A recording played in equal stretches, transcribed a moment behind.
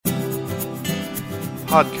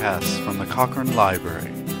Podcasts from the Cochrane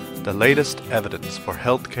Library, the latest evidence for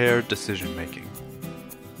healthcare decision-making.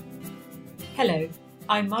 Hello,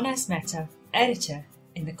 I'm Manas Mehta, editor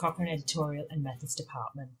in the Cochrane Editorial and Methods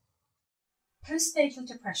Department. Postnatal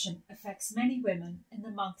depression affects many women in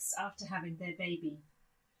the months after having their baby,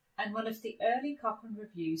 and one of the early Cochrane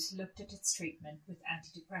reviews looked at its treatment with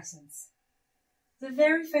antidepressants. The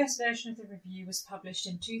very first version of the review was published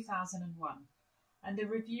in 2001, and the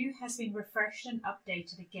review has been refreshed and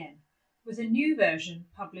updated again, with a new version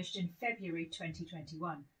published in February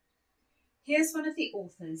 2021. Here's one of the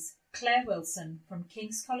authors, Claire Wilson from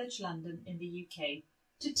King's College London in the UK,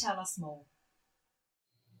 to tell us more.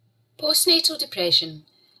 Postnatal depression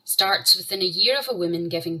starts within a year of a woman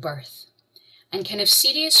giving birth and can have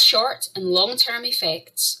serious short and long-term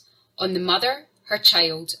effects on the mother, her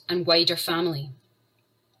child and wider family.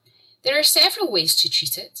 There are several ways to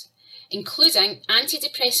treat it, including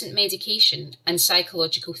antidepressant medication and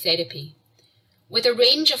psychological therapy, with a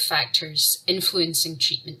range of factors influencing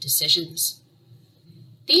treatment decisions.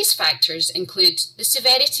 These factors include the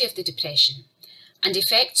severity of the depression and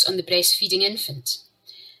effects on the breastfeeding infant.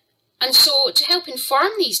 And so, to help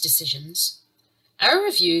inform these decisions, our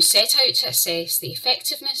review set out to assess the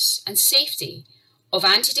effectiveness and safety of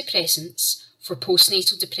antidepressants for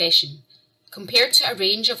postnatal depression compared to a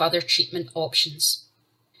range of other treatment options.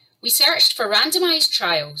 We searched for randomised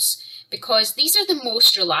trials because these are the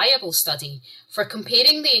most reliable study for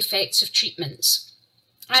comparing the effects of treatments,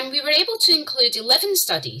 and we were able to include 11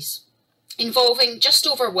 studies involving just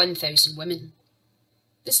over 1,000 women.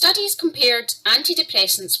 The studies compared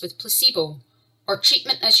antidepressants with placebo or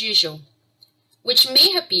treatment as usual, which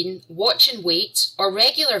may have been watch and wait or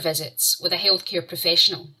regular visits with a healthcare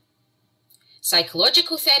professional,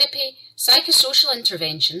 psychological therapy, psychosocial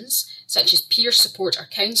interventions such as peer support or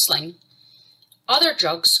counselling, other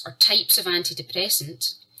drugs or types of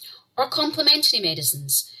antidepressant, or complementary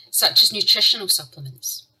medicines such as nutritional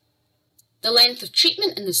supplements. The length of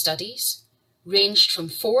treatment in the studies ranged from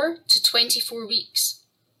 4 to 24 weeks,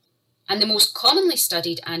 and the most commonly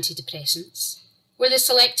studied antidepressants were the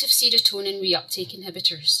selective serotonin reuptake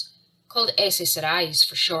inhibitors, called SSRIs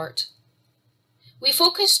for short. We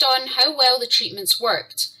focused on how well the treatments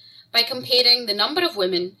worked by comparing the number of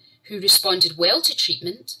women who responded well to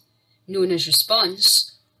treatment, known as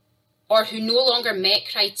response, or who no longer met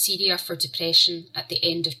criteria for depression at the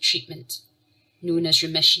end of treatment, known as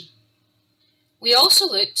remission. We also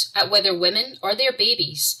looked at whether women or their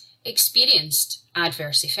babies experienced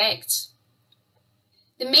adverse effects.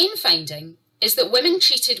 The main finding is that women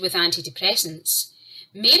treated with antidepressants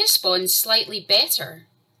may respond slightly better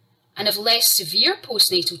and have less severe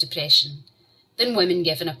postnatal depression than women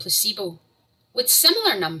given a placebo, with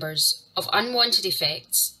similar numbers of unwanted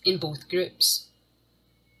effects in both groups.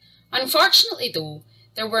 Unfortunately, though,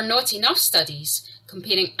 there were not enough studies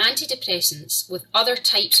comparing antidepressants with other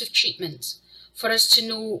types of treatment for us to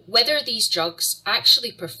know whether these drugs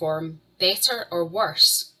actually perform better or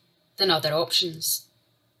worse than other options.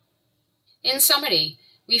 In summary,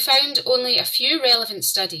 we found only a few relevant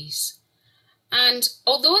studies, and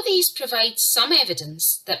although these provide some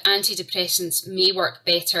evidence that antidepressants may work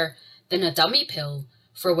better than a dummy pill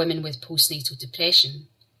for women with postnatal depression,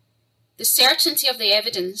 the certainty of the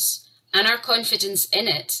evidence and our confidence in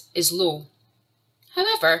it is low.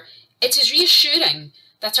 However, it is reassuring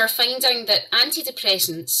that our finding that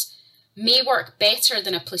antidepressants may work better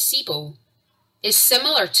than a placebo is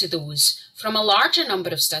similar to those from a larger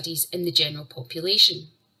number of studies in the general population.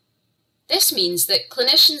 This means that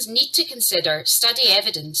clinicians need to consider study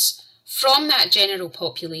evidence from that general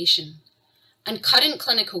population and current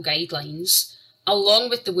clinical guidelines, along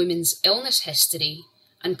with the woman's illness history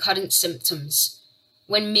and current symptoms,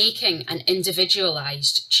 when making an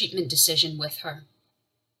individualised treatment decision with her.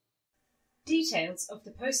 Details of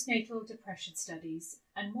the postnatal depression studies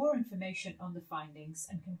and more information on the findings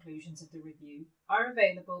and conclusions of the review are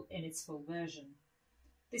available in its full version.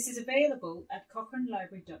 This is available at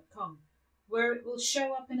cochranelibrary.com, where it will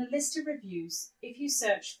show up in a list of reviews if you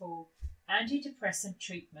search for antidepressant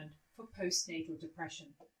treatment for postnatal depression.